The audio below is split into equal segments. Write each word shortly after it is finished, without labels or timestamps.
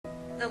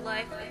The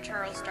Life of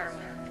Charles Darwin,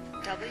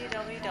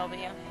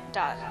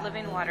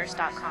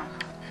 www.livingwaters.com.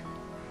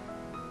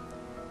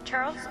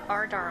 Charles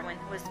R. Darwin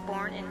was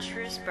born in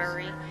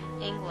Shrewsbury,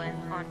 England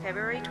on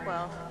February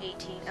 12,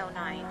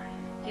 1809.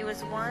 He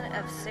was one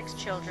of 6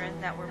 children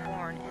that were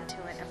born into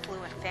an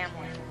affluent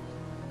family.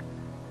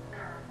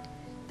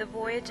 The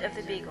Voyage of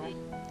the Beagle.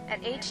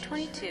 At age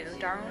 22,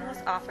 Darwin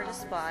was offered a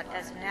spot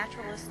as a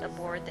naturalist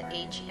aboard the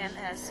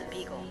HMS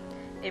Beagle,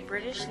 a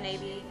British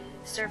Navy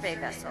survey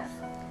vessel.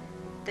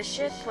 The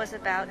ship was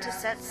about to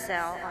set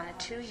sail on a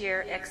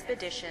 2-year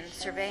expedition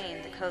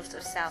surveying the coast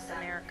of South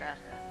America.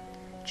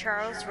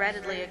 Charles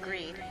readily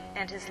agreed,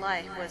 and his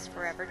life was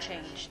forever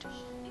changed.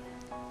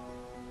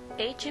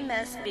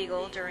 HMS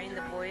Beagle during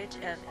the voyage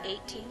of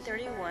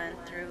 1831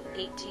 through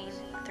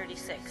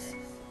 1836.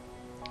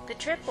 The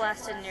trip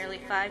lasted nearly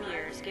 5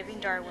 years,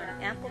 giving Darwin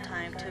ample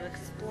time to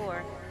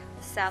explore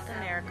South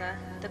America,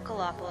 the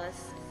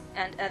Galapagos,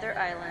 and other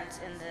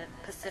islands in the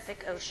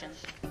Pacific Ocean.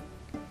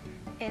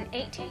 In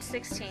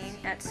 1816,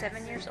 at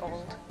 7 years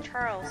old,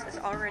 Charles is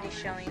already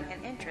showing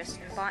an interest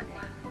in botany.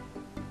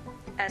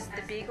 As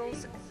the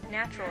Beagle's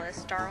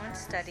naturalist, Darwin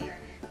studied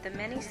the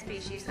many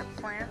species of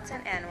plants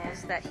and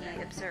animals that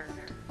he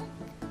observed.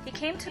 He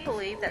came to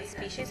believe that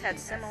species had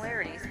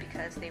similarities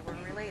because they were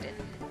related.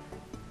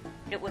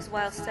 It was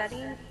while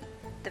studying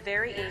the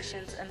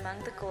variations among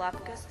the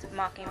Galapagos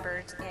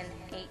mockingbirds in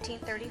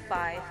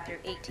 1835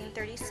 through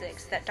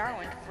 1836 that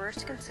Darwin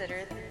first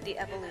considered the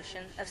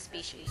evolution of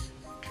species.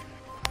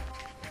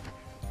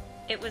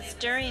 It was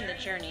during the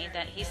journey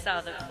that he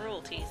saw the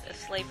cruelties of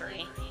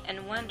slavery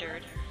and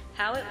wondered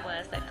how it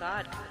was that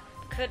God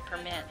could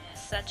permit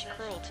such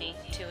cruelty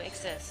to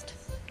exist.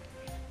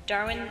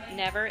 Darwin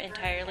never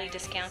entirely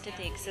discounted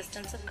the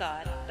existence of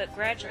God, but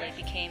gradually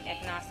became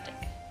agnostic.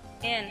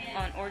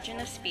 On Origin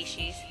of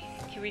Species,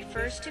 he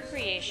refers to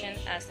creation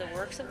as the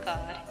works of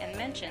God and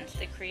mentions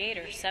the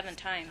Creator 7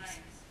 times.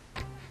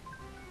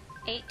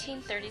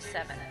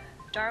 1837.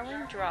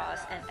 Darwin draws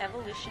an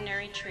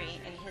evolutionary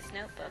tree in his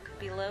notebook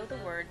below the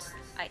words,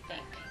 "I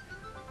think."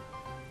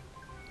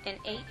 In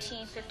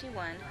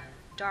 1851,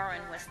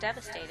 Darwin was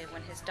devastated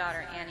when his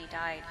daughter Annie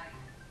died.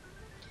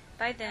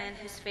 By then,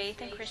 his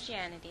faith in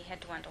Christianity had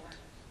dwindled.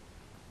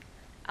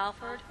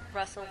 Alfred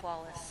Russel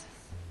Wallace.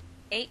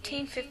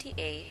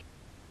 1858.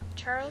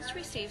 Charles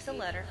receives a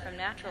letter from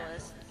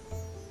naturalist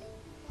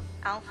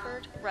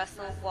Alfred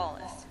Russel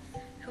Wallace,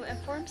 who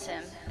informs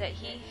him that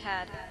he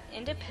had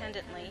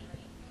independently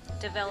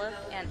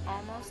developed an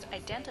almost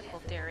identical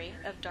theory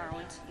of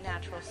Darwin's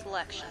natural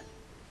selection.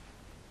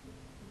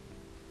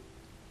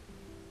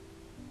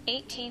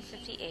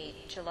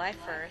 1858, July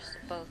 1st,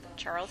 both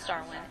Charles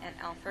Darwin and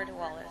Alfred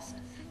Wallace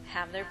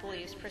have their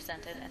beliefs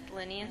presented at the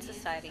Linnean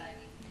Society.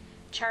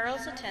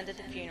 Charles attended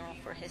the funeral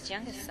for his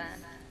youngest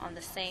son on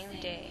the same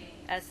day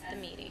as the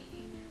meeting,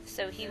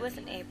 so he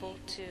wasn't able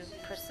to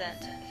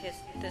present this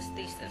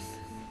thesis.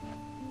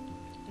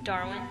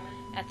 Darwin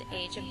at the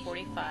age of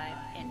 45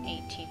 in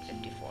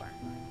 1854.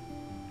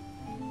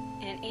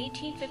 In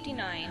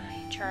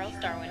 1859, Charles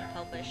Darwin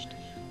published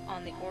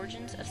On the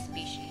Origins of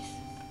Species.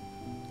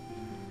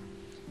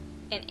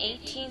 In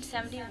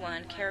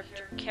 1871,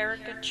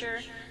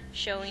 caricature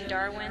showing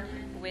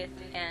Darwin with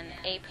an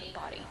ape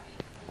body.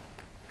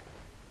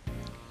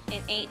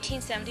 In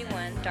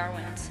 1871,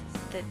 Darwin's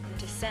The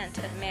Descent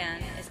of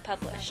Man is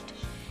published.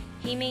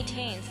 He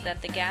maintains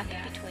that the gap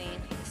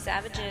between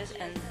savages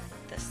and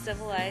the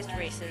civilized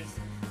races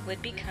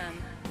would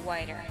become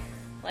wider,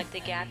 like the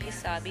gap he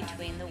saw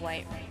between the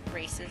white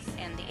races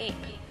and the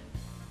ape.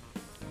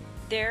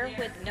 There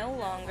would no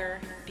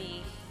longer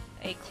be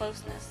a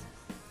closeness,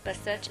 but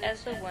such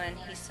as the one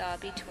he saw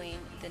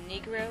between the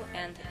Negro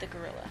and the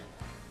gorilla.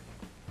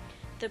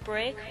 The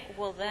break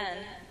will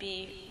then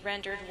be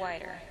rendered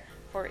wider,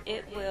 for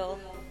it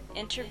will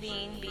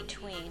intervene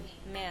between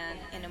man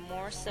in a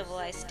more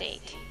civilized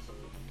state,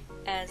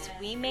 as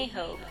we may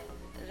hope,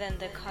 than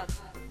the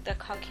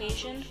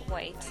Caucasian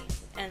whites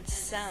and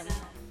some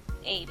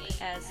ape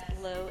as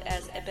low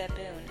as a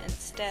baboon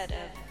instead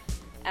of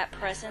at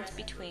present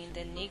between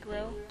the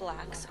Negro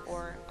blacks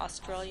or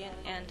Australian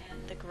and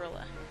the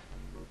gorilla.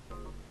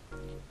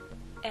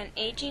 An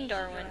aging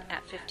Darwin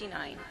at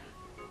 59.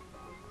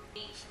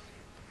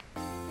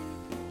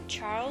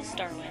 Charles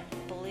Darwin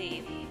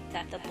believed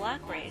that the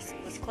black race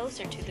was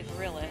closer to the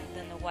gorilla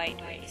than the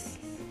white race,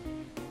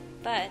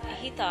 but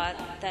he thought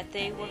that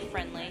they were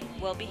friendly,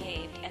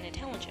 well-behaved, and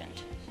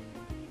intelligent.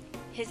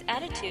 His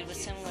attitude was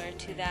similar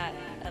to that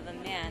of a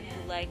man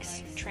who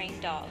likes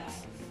trained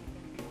dogs.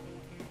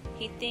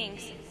 He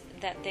thinks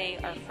that they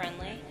are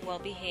friendly,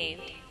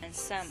 well-behaved, and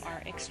some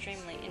are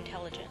extremely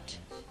intelligent.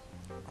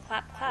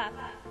 Clap, clap.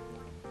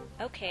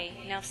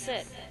 Okay, now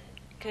sit.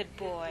 Good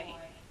boy.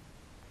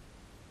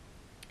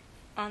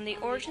 On the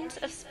Origins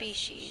of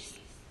Species,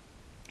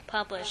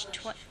 published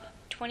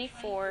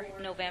 24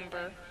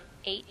 November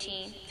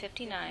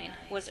 1859,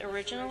 was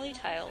originally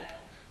titled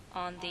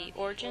On the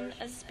Origin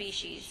of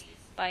Species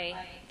by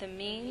the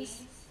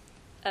Means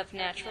of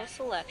Natural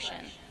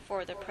Selection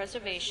for the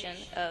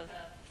Preservation of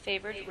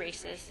Favored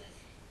Races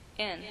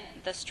in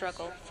the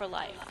struggle for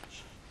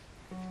life.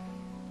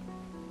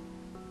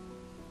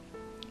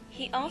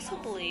 He also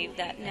believed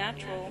that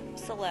natural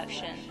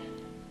selection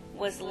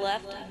was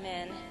left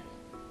men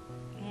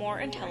more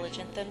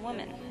intelligent than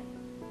women.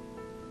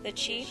 The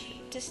chief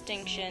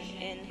distinction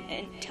in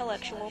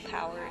intellectual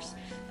powers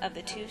of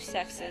the two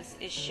sexes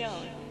is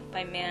shown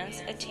by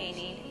man's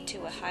attaining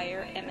to a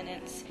higher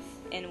eminence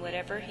in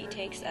whatever he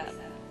takes up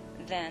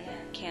than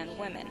can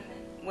women,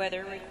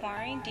 whether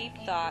requiring deep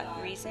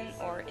thought, reason,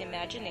 or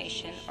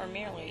imagination, or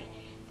merely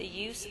the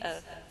use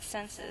of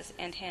senses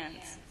and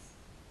hands.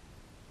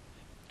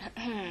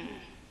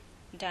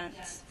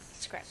 Dunce,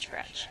 scratch,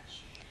 scratch.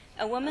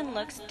 A woman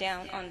looks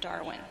down on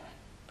Darwin,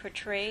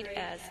 portrayed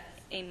as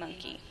a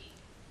monkey.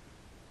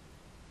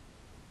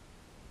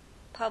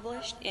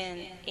 Published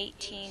in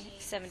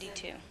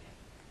 1872.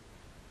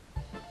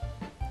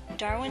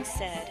 Darwin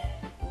said,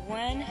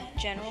 "One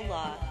general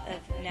law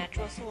of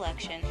natural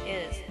selection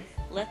is,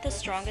 let the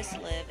strongest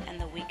live and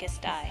the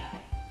weakest die."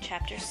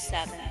 Chapter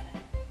 7,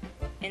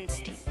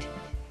 Instinct.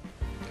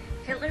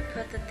 Hitler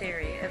put the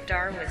theory of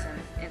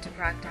Darwinism into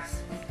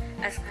practice.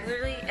 As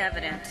clearly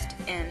evidenced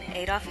in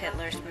Adolf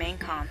Hitler's Mein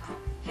Kampf,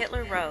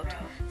 Hitler wrote,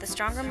 "The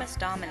stronger must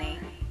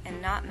dominate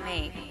and not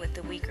mate with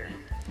the weaker,"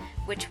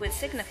 which would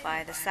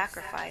signify the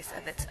sacrifice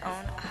of its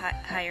own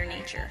higher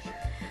nature.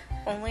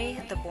 Only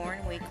the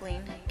born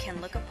weakling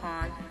can look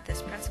upon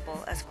this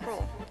principle as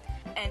cruel,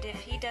 and if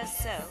he does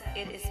so,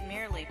 it is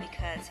merely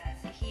because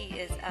he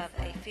is of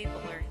a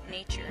feebler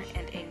nature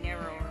and a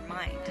narrower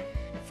mind.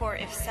 For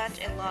if such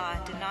a law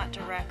did not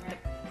direct the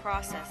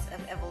process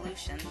of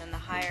evolution, then the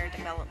higher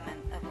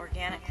development of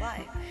organic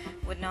life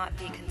would not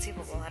be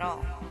conceivable at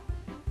all.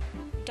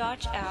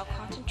 Dachau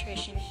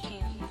concentration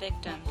camp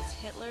victims,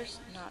 Hitler's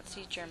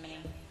Nazi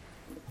Germany.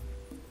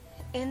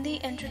 In the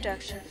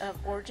introduction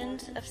of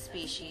Origins of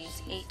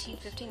Species,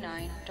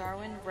 1859,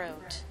 Darwin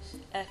wrote,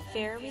 "A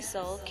fair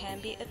result can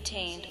be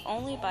obtained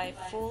only by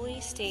fully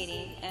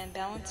stating and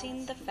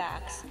balancing the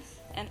facts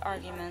and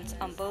arguments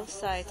on both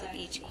sides of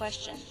each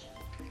question."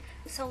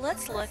 So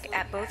let's look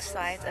at both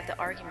sides of the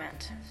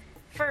argument.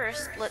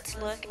 First, let's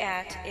look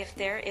at if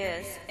there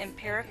is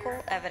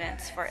empirical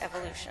evidence for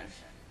evolution.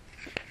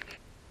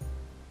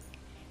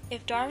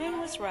 If Darwin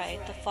was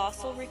right, the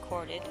fossil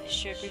recorded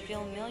should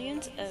reveal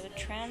millions of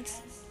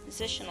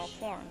transitional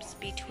forms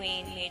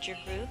between major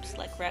groups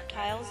like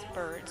reptiles,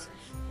 birds,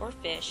 or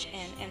fish,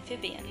 and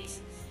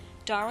amphibians.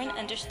 Darwin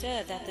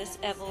understood that this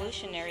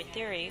evolutionary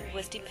theory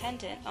was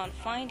dependent on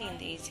finding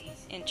these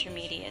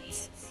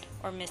intermediates,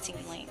 or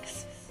missing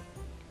links.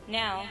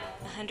 Now,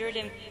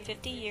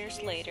 150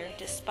 years later,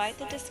 despite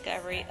the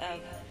discovery of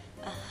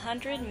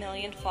 100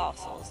 million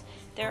fossils,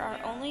 there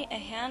are only a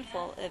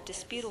handful of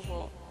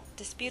disputable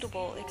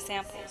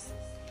examples.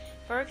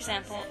 For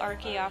example,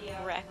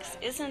 Archaeopteryx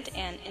isn't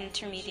an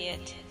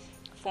intermediate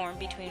form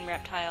between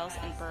reptiles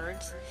and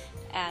birds,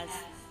 as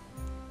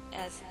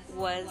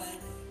was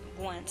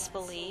once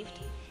believed.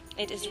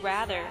 It is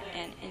rather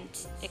an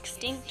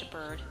extinct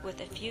bird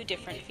with a few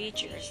different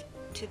features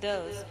to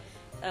those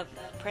of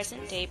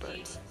present-day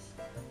birds.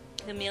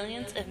 The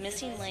millions of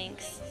missing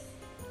links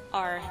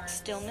are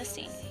still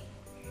missing.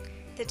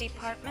 The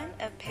Department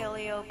of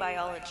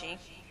Paleobiology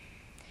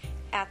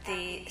at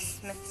the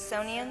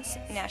Smithsonian's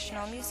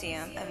National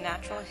Museum of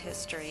Natural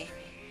History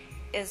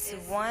is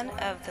one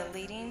of the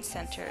leading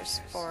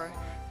centers for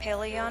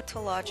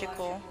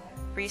paleontological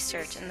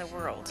research in the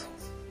world.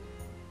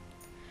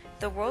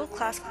 The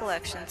world-class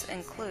collections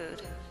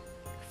include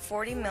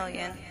 40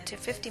 million to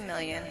 50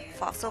 million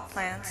fossil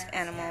plants,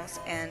 animals,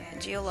 and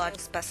geologic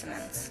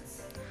specimens.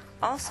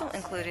 Also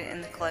included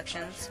in the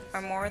collections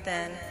are more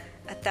than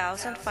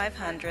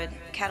 1,500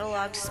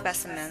 cataloged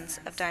specimens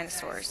of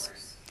dinosaurs.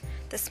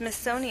 The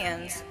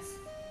Smithsonian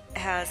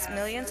has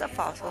millions of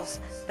fossils,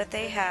 but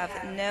they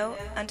have no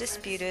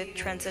undisputed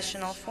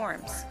transitional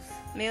forms.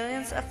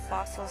 Millions of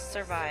fossils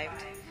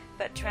survived,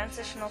 but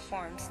transitional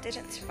forms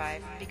didn't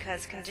survive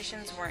because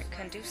conditions weren't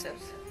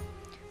conducive.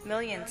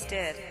 Millions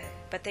did,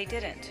 but they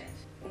didn't.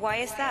 Why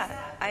is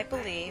that? I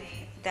believe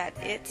that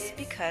it's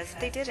because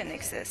they didn't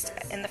exist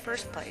in the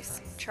first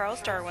place.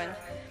 Charles Darwin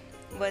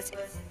was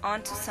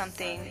onto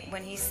something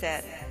when he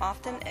said,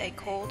 "Often a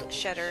cold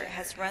shudder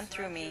has run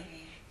through me,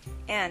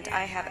 and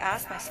I have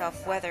asked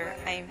myself whether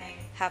I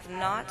have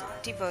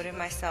not devoted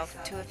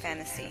myself to a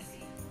fantasy."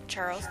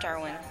 Charles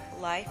Darwin,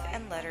 Life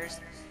and Letters,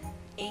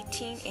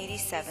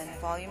 1887,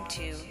 Volume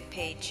 2,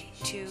 page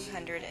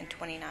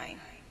 229.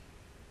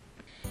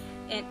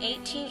 In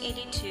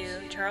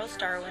 1882, Charles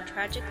Darwin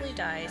tragically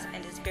dies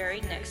and is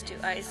buried next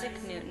to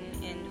Isaac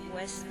Newton in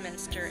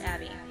Westminster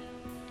Abbey.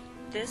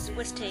 This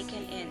was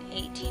taken in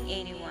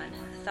 1881,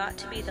 thought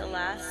to be the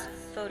last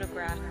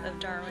photograph of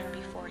Darwin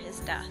before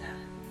his death.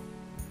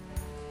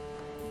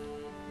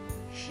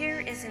 Here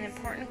is an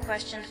important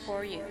question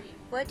for you.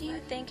 What do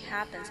you think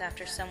happens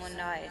after someone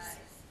dies?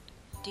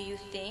 Do you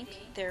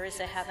think there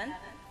is a heaven?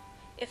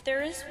 If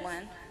there is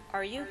one,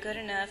 are you good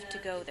enough to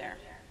go there?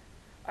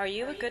 Are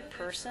you a good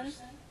person?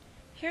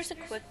 Here's a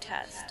quick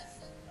test.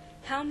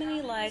 How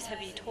many lies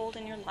have you told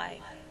in your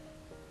life?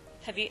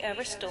 Have you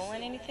ever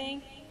stolen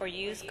anything or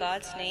used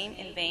God's name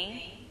in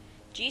vain?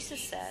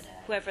 Jesus said,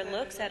 "Whoever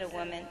looks at a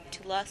woman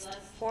to lust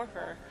for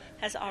her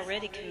has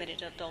already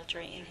committed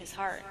adultery in his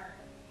heart."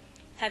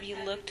 Have you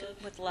looked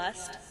with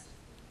lust?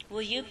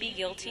 Will you be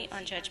guilty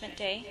on Judgment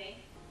Day?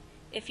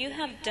 If you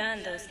have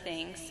done those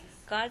things,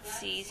 God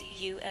sees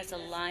you as a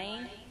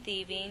lying,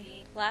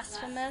 thieving,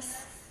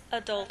 blasphemous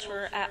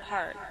adulterer at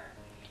heart.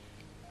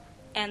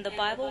 And the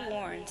Bible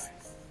warns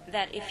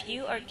that if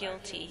you are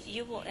guilty,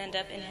 you will end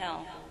up in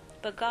hell.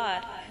 But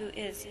God, who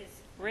is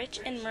rich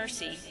in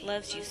mercy,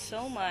 loves you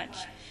so much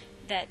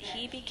that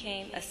he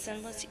became a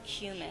sinless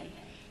human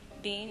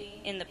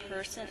being in the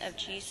person of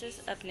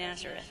Jesus of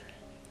Nazareth.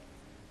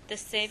 The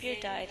Savior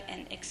died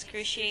an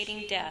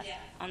excruciating death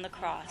on the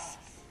cross,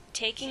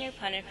 taking your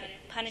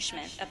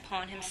punishment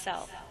upon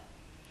himself.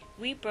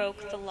 We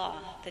broke the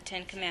law, the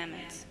 10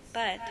 Commandments,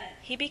 but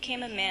he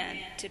became a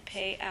man to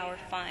pay our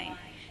fine.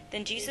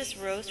 Then Jesus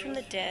rose from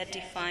the dead,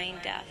 defying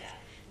death.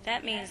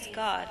 That means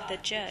God, the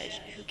judge,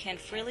 who can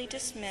freely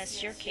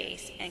dismiss your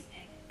case and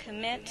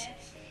commit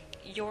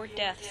your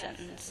death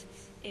sentence.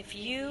 If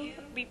you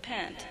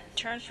repent,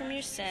 turn from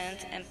your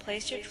sins, and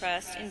place your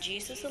trust in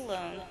Jesus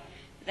alone,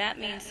 that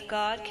means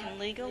God can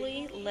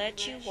legally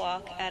let you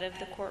walk out of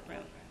the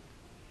courtroom.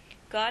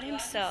 God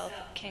himself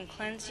can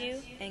cleanse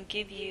you and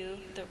give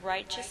you the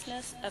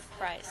righteousness of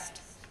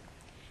Christ.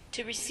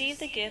 To receive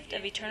the gift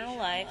of eternal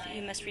life,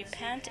 you must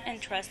repent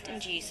and trust in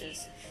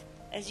Jesus,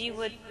 as you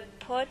would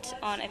put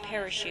on a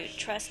parachute,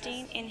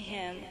 trusting in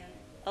him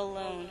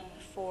alone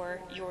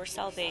for your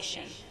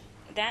salvation.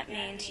 That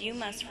means you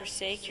must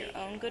forsake your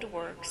own good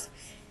works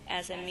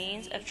as a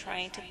means of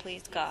trying to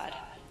please God,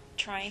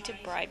 trying to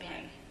bribe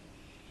him,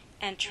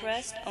 and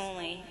trust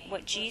only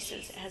what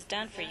Jesus has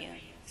done for you.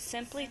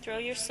 Simply throw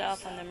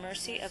yourself on the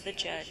mercy of the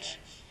judge.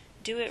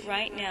 Do it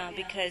right now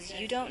because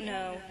you don't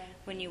know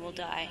when you will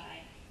die.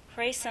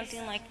 Pray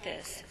something like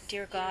this: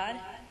 Dear God,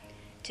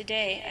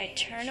 today I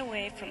turn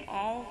away from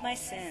all of my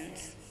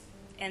sins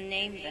and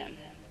name them.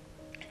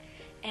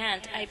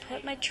 And I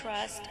put my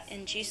trust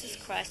in Jesus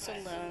Christ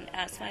alone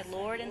as my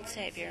Lord and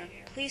Savior.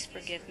 Please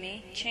forgive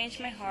me, change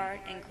my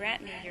heart, and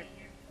grant me your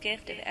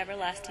gift of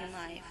everlasting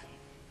life.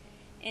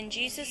 In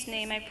Jesus'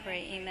 name I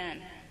pray,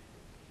 amen.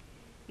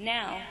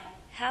 Now,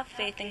 have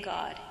faith in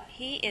God.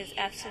 He is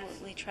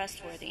absolutely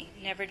trustworthy.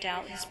 Never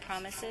doubt his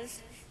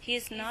promises. He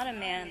is not a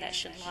man that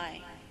should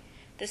lie.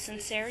 The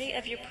sincerity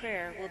of your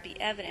prayer will be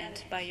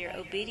evident by your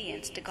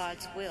obedience to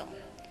God's will.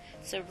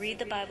 So read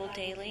the Bible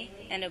daily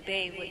and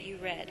obey what you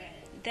read.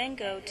 Then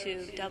go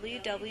to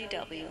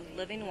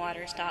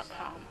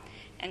www.livingwaters.com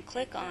and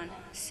click on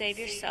Save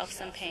Yourself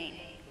Some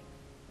Pain.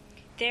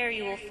 There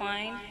you will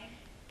find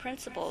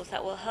principles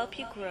that will help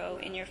you grow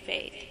in your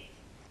faith.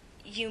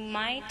 You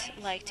might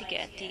like to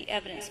get the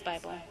Evidence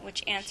Bible,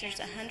 which answers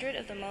 100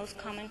 of the most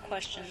common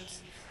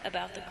questions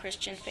about the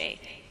Christian faith.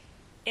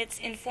 Its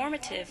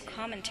informative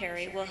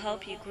commentary will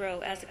help you grow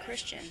as a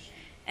Christian,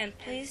 and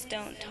please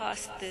don't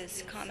toss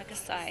this comic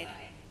aside.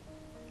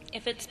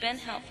 If it's been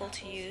helpful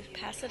to you,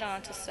 pass it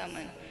on to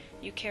someone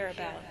you care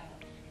about.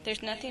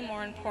 There's nothing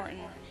more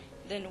important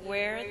than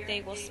where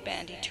they will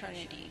spend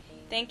eternity.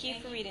 Thank you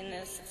for reading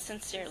this.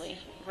 Sincerely,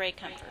 Ray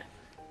Comfort.